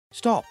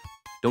Stop.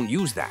 Don't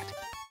use that.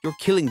 You're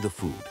killing the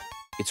food.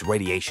 Its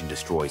radiation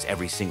destroys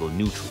every single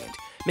nutrient,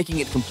 making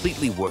it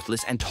completely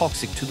worthless and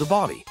toxic to the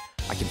body.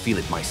 I can feel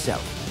it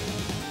myself.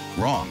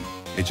 Wrong.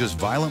 It just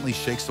violently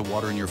shakes the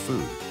water in your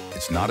food.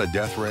 It's not a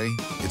death ray,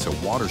 it's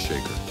a water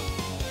shaker.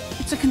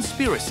 It's a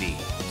conspiracy.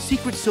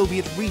 Secret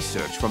Soviet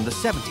research from the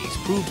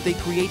 70s proved they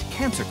create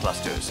cancer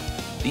clusters.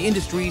 The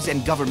industries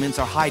and governments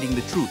are hiding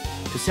the truth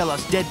to sell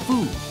us dead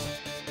food.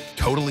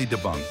 Totally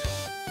debunked.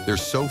 They're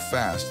so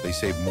fast they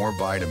save more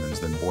vitamins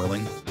than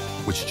boiling,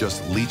 which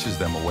just leaches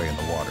them away in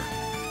the water.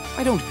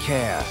 I don't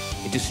care.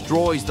 It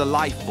destroys the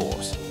life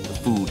force. The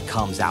food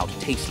comes out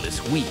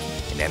tasteless, weak,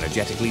 and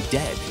energetically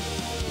dead.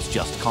 It's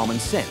just common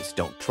sense.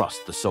 Don't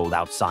trust the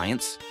sold-out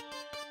science.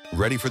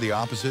 Ready for the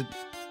opposite?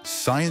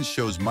 Science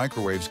shows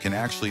microwaves can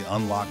actually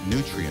unlock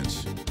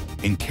nutrients.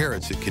 In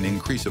carrots, it can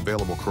increase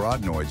available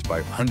carotenoids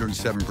by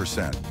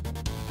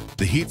 107%.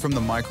 The heat from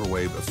the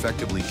microwave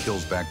effectively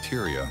kills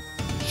bacteria,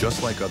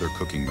 just like other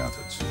cooking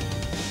methods.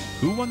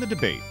 Who won the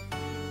debate?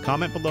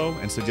 Comment below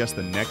and suggest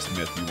the next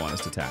myth you want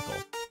us to tackle.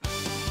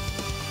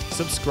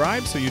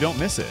 Subscribe so you don't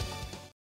miss it.